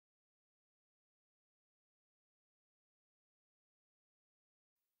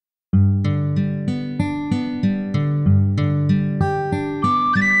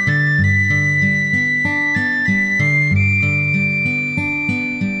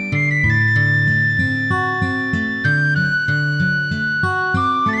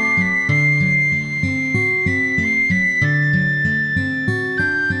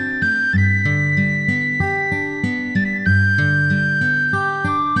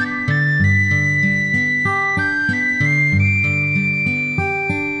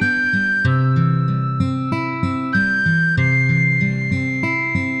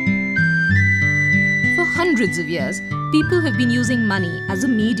hundreds of years, people have been using money as a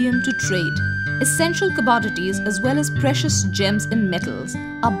medium to trade. Essential commodities as well as precious gems and metals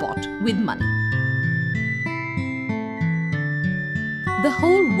are bought with money. The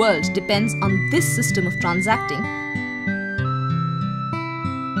whole world depends on this system of transacting,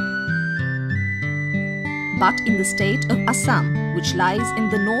 but in the state of Assam, which lies in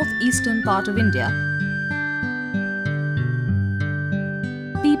the northeastern part of India,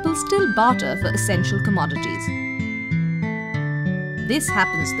 people still barter for essential commodities. This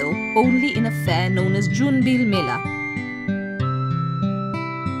happens though only in a fair known as Joonbeel Mela,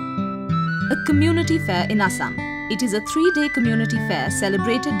 a community fair in Assam. It is a 3-day community fair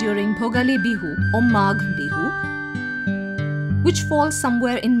celebrated during Bhogali Bihu or Magh Bihu, which falls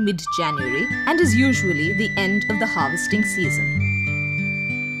somewhere in mid-January and is usually the end of the harvesting season.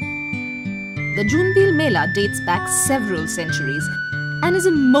 The Joonbeel Mela dates back several centuries and is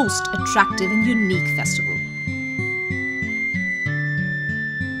a most attractive and unique festival.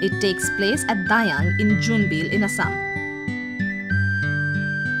 It takes place at Dayang in Jonbeel in Assam.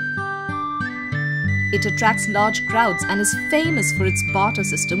 It attracts large crowds and is famous for its barter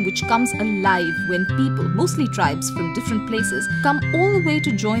system, which comes alive when people, mostly tribes from different places, come all the way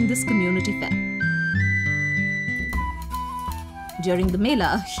to join this community fair. During the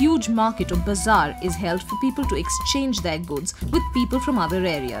Mela, a huge market or bazaar is held for people to exchange their goods with people from other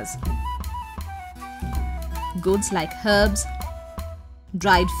areas. Goods like herbs,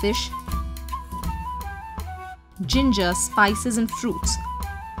 dried fish, ginger, spices and fruits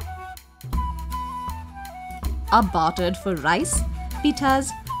are bartered for rice,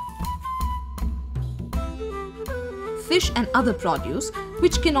 pithas, fish and other produce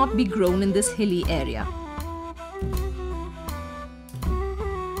which cannot be grown in this hilly area.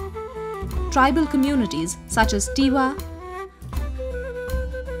 Tribal communities such as Tiwa,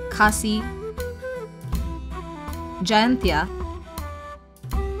 Khasi, Jayantia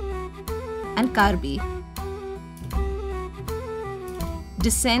and Karbi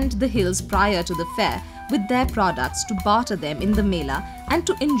descend the hills prior to the fair with their products to barter them in the Mela and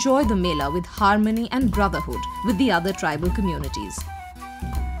to enjoy the Mela with harmony and brotherhood with the other tribal communities.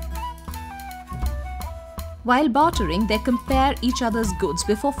 While bartering, they compare each other's goods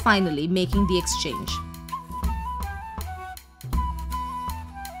before finally making the exchange.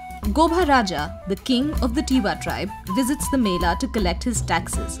 Gobha Raja, the king of the Tiwa tribe, visits the Mela to collect his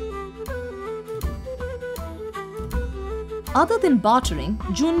taxes. Other than bartering,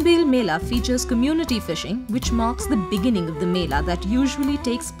 Joonbeel Mela features community fishing, which marks the beginning of the Mela that usually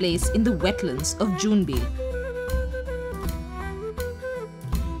takes place in the wetlands of Joonbeel.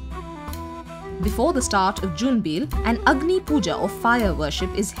 Before the start of Joonbeel, an Agni Puja or fire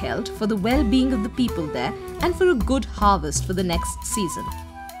worship is held for the well-being of the people there and for a good harvest for the next season.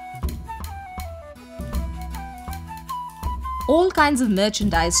 All kinds of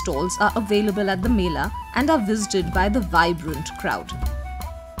merchandise stalls are available at the Mela and are visited by the vibrant crowd.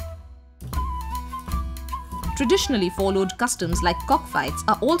 Traditionally followed customs like cockfights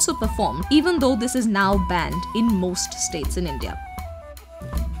are also performed, even though this is now banned in most states in India.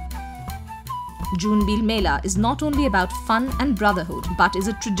 Joonbeel Mela is not only about fun and brotherhood, but is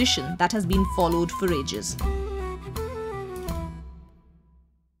a tradition that has been followed for ages.